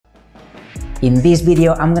In this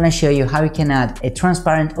video, I'm gonna show you how you can add a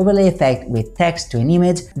transparent overlay effect with text to an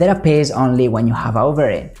image that appears only when you hover over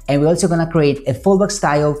it. And we're also gonna create a fallback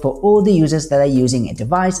style for all the users that are using a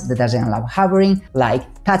device that doesn't allow hovering,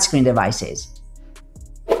 like touchscreen devices.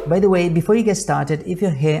 By the way, before you get started, if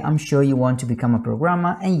you're here, I'm sure you want to become a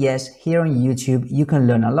programmer, and yes, here on YouTube you can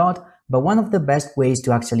learn a lot, but one of the best ways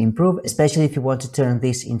to actually improve, especially if you want to turn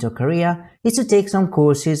this into a career, is to take some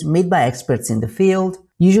courses made by experts in the field.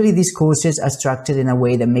 Usually these courses are structured in a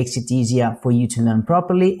way that makes it easier for you to learn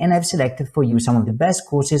properly, and I've selected for you some of the best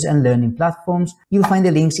courses and learning platforms. You'll find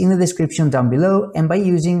the links in the description down below, and by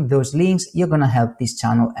using those links, you're gonna help this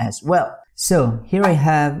channel as well. So here I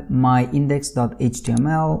have my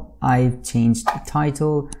index.html, I've changed the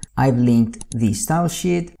title, I've linked the style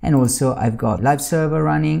sheet, and also I've got live server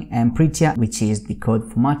running and Prettier, which is the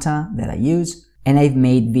code formatter that I use. And I've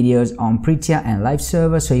made videos on Prettier and live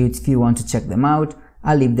server, so if you want to check them out,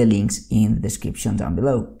 I'll leave the links in the description down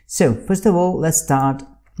below. So first of all, let's start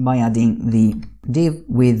by adding the div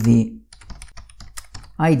with the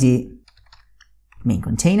ID main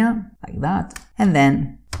container, like that, and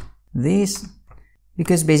then this,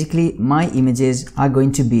 because basically my images are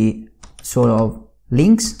going to be sort of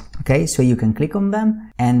links, okay, so you can click on them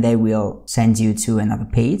and they will send you to another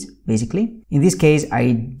page, basically. In this case,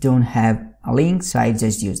 I don't have a link, so I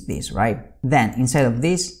just use this, right? Then inside of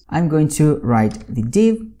this, I'm going to write the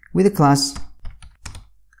div with a class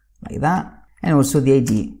like that, and also the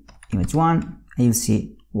ID image1, and you'll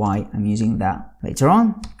see why I'm using that later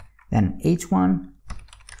on. Then h1,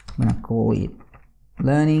 I'm gonna call it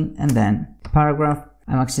learning, and then paragraph,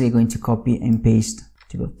 I'm actually going to copy and paste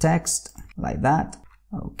to go text like that,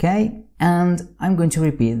 okay, and I'm going to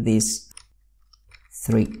repeat this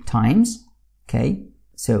 3 times, okay.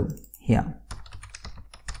 So here,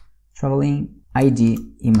 traveling, ID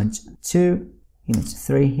image2,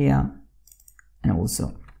 image3 here, and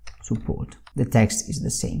also support. The text is the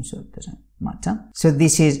same, so it doesn't matter. So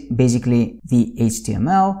this is basically the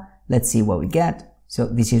HTML. Let's see what we get. So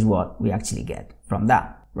this is what we actually get from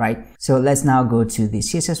that, right? So let's now go to the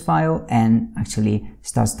CSS file and actually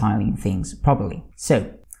start styling things properly.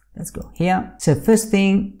 So let's go here. So first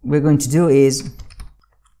thing we're going to do is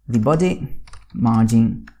the body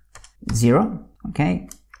margin 0, okay,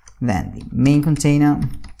 then the main container,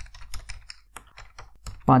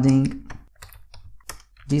 padding,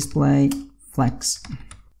 display, flex,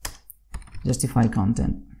 justify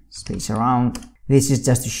content, space around. This is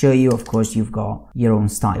just to show you, of course, you've got your own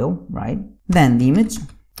style, right? Then the image,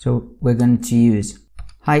 so we're going to use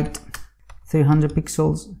height 300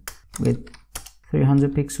 pixels, width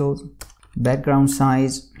 300 pixels, background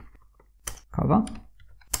size, cover,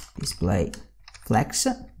 display, flex,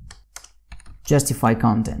 justify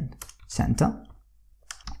content, center,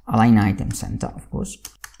 align item center, of course,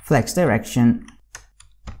 flex direction,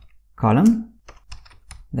 column,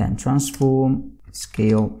 then transform,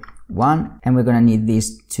 scale 1, and we're gonna need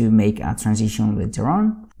this to make a transition later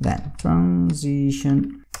on. Then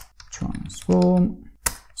transition, transform,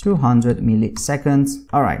 200 milliseconds.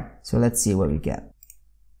 All right, so let's see what we get.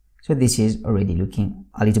 So this is already looking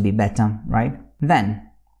a little bit better, right? Then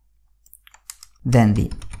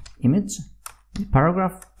the image, the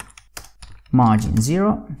paragraph, margin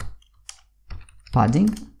 0, padding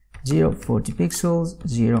 0, 40 pixels,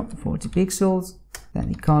 0, 40 pixels, then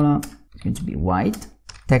the color is going to be white,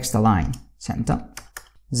 text align center,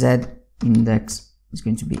 Z index is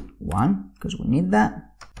going to be 1 because we need that,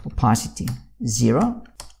 opacity 0,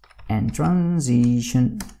 and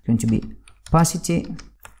transition is going to be opacity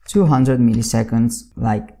 200 milliseconds,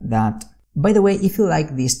 like that. By the way, if you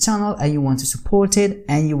like this channel and you want to support it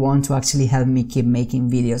and you want to actually help me keep making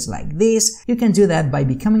videos like this, you can do that by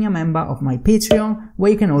becoming a member of my Patreon, where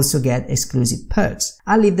you can also get exclusive perks.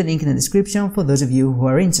 I'll leave the link in the description for those of you who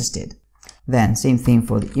are interested. Then same thing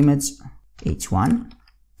for the image h1.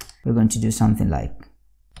 We're going to do something like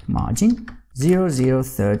margin 0, 0,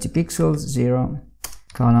 30 pixels, 0,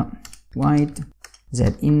 color white, Z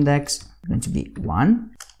index is going to be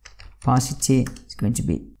 1, opacity is going to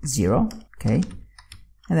be 0, okay,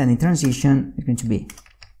 and then the transition is going to be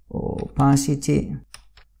opacity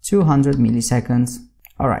 200 milliseconds.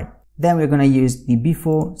 All right, then we're going to use the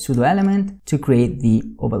before pseudo element to create the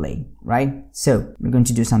overlay, right? So we're going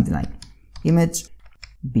to do something like image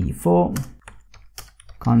before,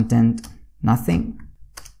 content nothing,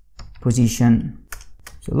 position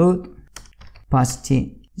absolute,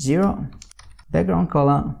 opacity 0, background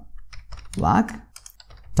color black,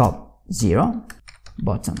 top 0,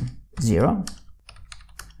 bottom 0,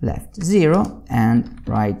 left 0, and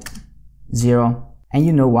right 0. And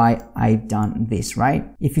you know why I've done this, right?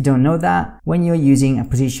 If you don't know that, when you're using a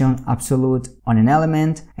position absolute on an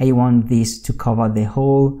element and you want this to cover the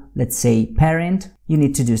whole, let's say, parent, you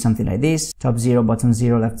need to do something like this: top 0, bottom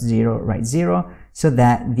 0, left 0, right 0, so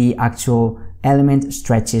that the actual element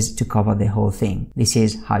stretches to cover the whole thing. This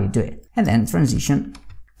is how you do it. And then transition,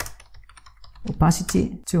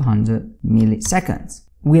 opacity 200 milliseconds.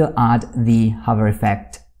 We'll add the hover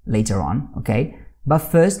effect later on, okay? But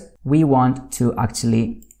first, we want to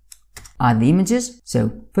actually add the images.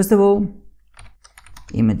 So first of all,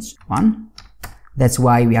 image 1. That's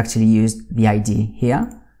why we actually used the ID here,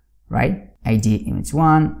 right? ID image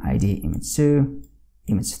 1, ID image 2,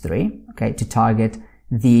 image 3, okay, to target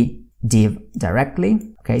the div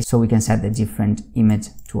directly, okay? So we can set the different image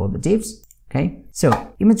to all the divs, okay?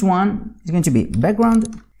 So image 1 is going to be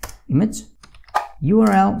background image,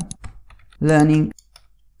 URL, learning,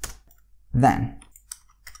 then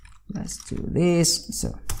let's do this.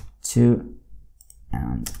 So 2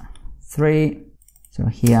 and 3. So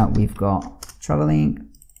here we've got traveling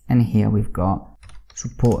and here we've got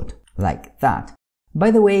support, like that. By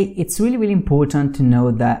the way, it's really important to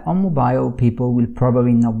know that on mobile people will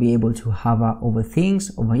probably not be able to hover over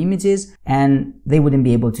things, over images, and they wouldn't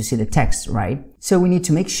be able to see the text, right? So we need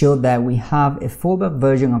to make sure that we have a fallback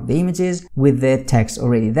version of the images with the text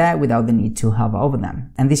already there without the need to hover over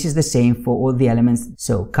them. And this is the same for all the elements,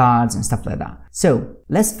 so cards and stuff like that. So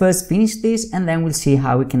let's first finish this and then we'll see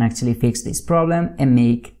how we can actually fix this problem and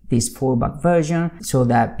make this fallback version so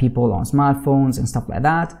that people on smartphones and stuff like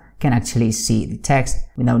that can actually see the text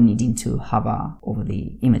without needing to hover over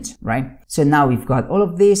the image, right? So now we've got all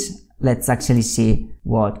of this. Let's actually see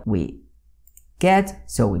what we get.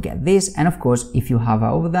 So we get this, and of course, if you hover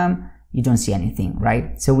over them, you don't see anything,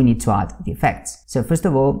 right? So we need to add the effects. So first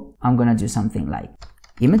of all, I'm gonna do something like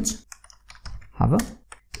image, hover,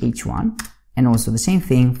 h1, and also the same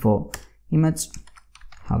thing for image,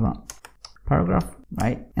 hover, paragraph,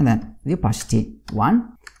 right? And then the opacity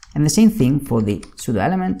 1. And the same thing for the pseudo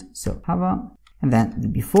element, so hover, and then the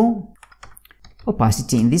before,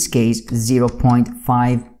 opacity in this case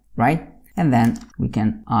 0.5, right? And then we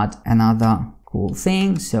can add another cool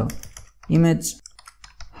thing, so image,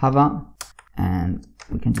 hover, and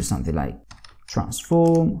we can do something like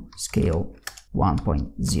transform, scale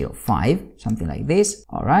 1.05, something like this,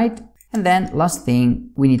 all right? And then last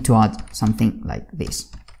thing, we need to add something like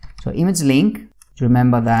this. So image link,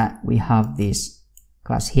 remember that we have this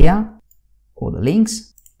class here, all the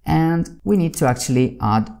links, and we need to actually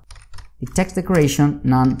add the text decoration,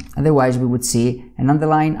 none, otherwise we would see an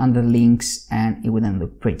underline under links and it wouldn't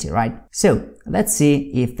look pretty, right? So let's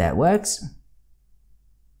see if that works.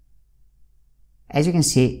 As you can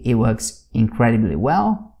see, it works incredibly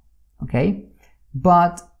well, okay?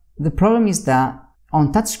 But the problem is that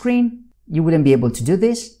on touchscreen, you wouldn't be able to do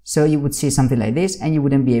this, so you would see something like this and you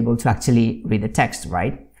wouldn't be able to actually read the text,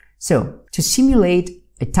 right? So to simulate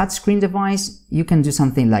a touchscreen device, you can do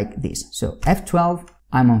something like this. So F12,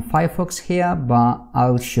 I'm on Firefox here, but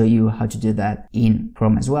I'll show you how to do that in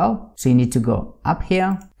Chrome as well. So you need to go up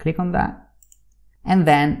here, click on that. And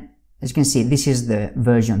then, as you can see, this is the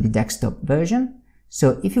version, the desktop version.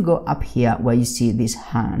 So if you go up here where you see this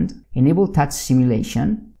hand, enable touch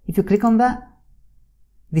simulation, if you click on that,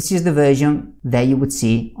 this is the version that you would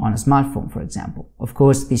see on a smartphone, for example. Of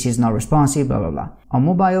course, this is not responsive, blah, blah, blah. On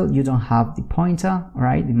mobile, you don't have the pointer,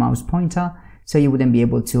 right? The mouse pointer. So you wouldn't be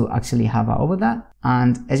able to actually hover over that.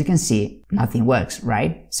 And as you can see, nothing works,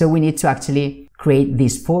 right? So we need to actually create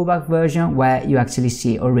this fallback version where you actually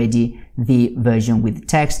see already the version with the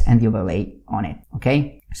text and the overlay on it,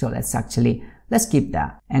 okay? So let's keep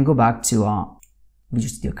that and go back to our Visual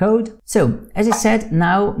Studio Code. So as I said,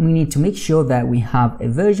 now we need to make sure that we have a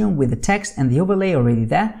version with the text and the overlay already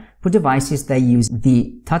there for devices that use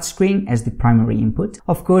the touchscreen as the primary input.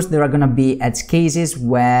 Of course, there are going to be edge cases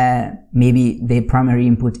where maybe the primary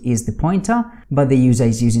input is the pointer, but the user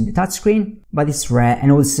is using the touchscreen, but it's rare.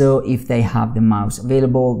 And also if they have the mouse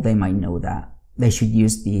available, they might know that they should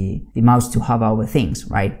use the mouse to hover over things,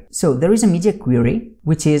 right? So there is a media query,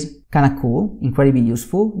 which is kind of cool, incredibly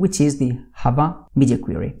useful, which is the hover media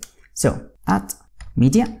query. So at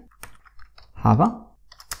media, hover,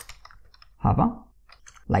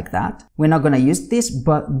 like that. We're not going to use this,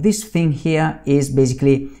 but this thing here is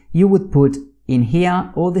basically you would put in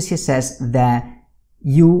here all the CSS that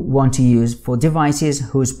you want to use for devices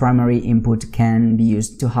whose primary input can be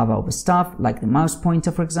used to hover over stuff, like the mouse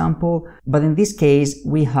pointer, for example. But in this case,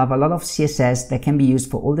 we have a lot of CSS that can be used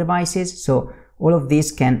for all devices. So All of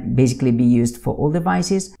this can basically be used for all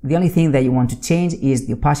devices. The only thing that you want to change is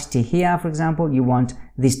the opacity here. For example, you want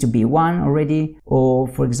this to be 1 already, or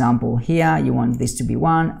for example here you want this to be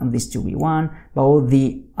 1 and this to be 1, but all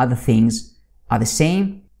the other things are the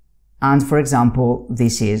same. And for example,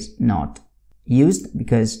 this is not used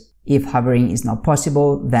because if hovering is not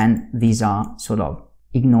possible, then these are sort of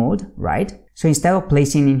ignored, right? So instead of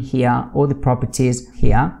placing in here all the properties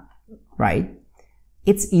here, right,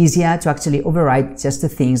 it's easier to actually override just the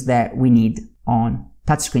things that we need on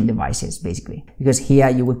touchscreen devices, basically, because here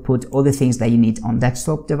you would put all the things that you need on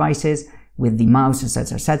desktop devices with the mouse,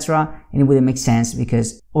 etc., etc., and it wouldn't make sense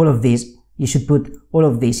because all of this, you should put all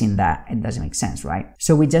of this in that. It doesn't make sense, right?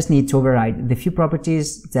 So we just need to override the few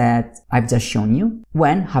properties that I've just shown you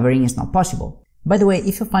when hovering is not possible. By the way,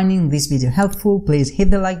 if you're finding this video helpful, please hit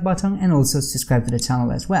the like button and also subscribe to the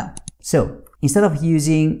channel as well. So instead of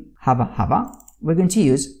using hover, we're going to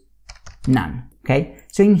use none. Okay,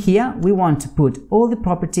 so in here we want to put all the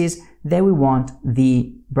properties that we want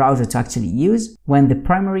the browser to actually use when the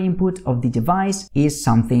primary input of the device is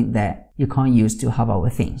something that you can't use to hover over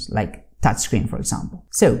things, like touchscreen, for example.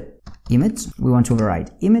 So image, we want to override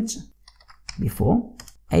image before.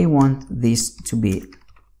 I want this to be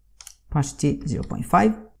opacity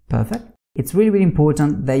 0.5. Perfect. It's really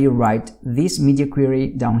important that you write this media query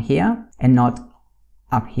down here and not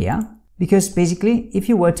up here, because basically if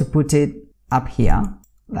you were to put it up here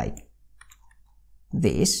like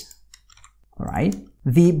this, alright,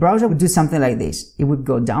 the browser would do something like this. It would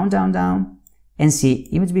go down, down, down and see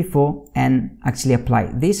image before and actually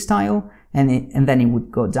apply this style, and then it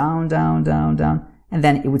would go down, down, down, down, and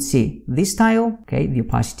then it would see this style, okay, the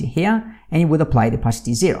opacity here, and it would apply the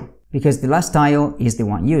opacity 0, because the last style is the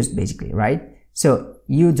one used, basically, right? So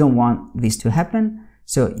you don't want this to happen,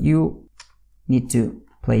 so you need to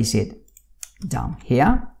place it down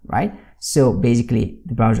here, right? So basically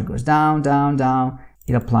the browser goes down, down, down,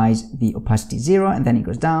 it applies the opacity 0, and then it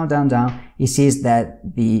goes down, down, down. It sees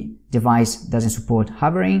that the device doesn't support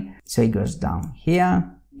hovering, so it goes down here,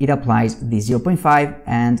 it applies the 0.5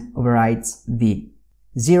 and overrides the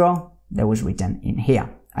 0 that was written in here.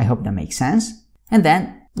 I hope that makes sense. And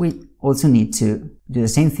then we also need to do the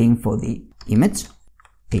same thing for the image,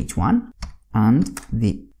 page 1, and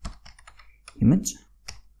the image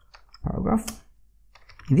paragraph,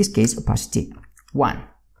 in this case opacity 1.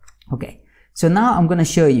 Okay, so now I'm going to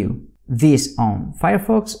show you this on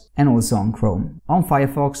Firefox and also on Chrome. On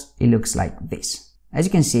Firefox it looks like this. As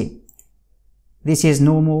you can see, this is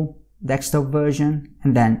normal desktop version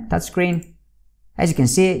and then touchscreen. As you can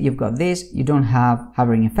see, you've got this, you don't have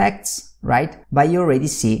hovering effects, right? But you already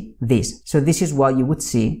see this. So this is what you would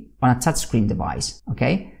see on a touchscreen device,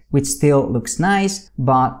 okay? Which still looks nice,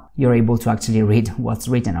 but you're able to actually read what's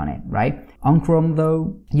written on it, right? On Chrome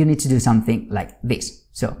though, you need to do something like this.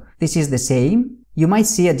 So this is the same. You might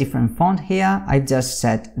see a different font here. I've just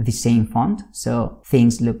set the same font, so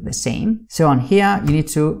things look the same. So on here, you need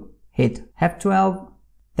to hit F12,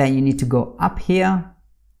 then you need to go up here.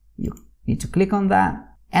 You need to click on that,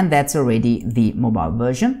 and that's already the mobile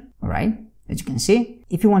version, all right? As you can see,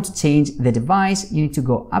 if you want to change the device, you need to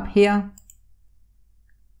go up here,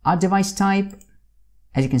 add device type.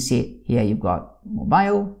 As you can see here, you've got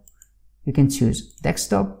mobile. You can choose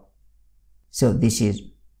desktop. So this is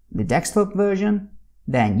the desktop version.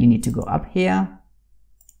 Then you need to go up here,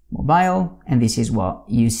 mobile, and this is what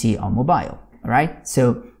you see on mobile. All right.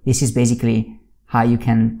 So this is basically how you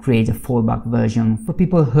can create a fallback version for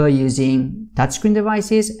people who are using touchscreen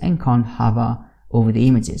devices and can't hover over the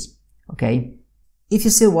images. Okay. If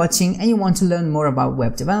you're still watching and you want to learn more about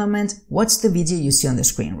web development, watch the video you see on the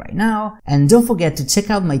screen right now. And don't forget to check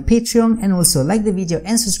out my Patreon and also like the video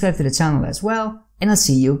and subscribe to the channel as well. And I'll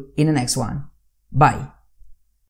see you in the next one. Bye.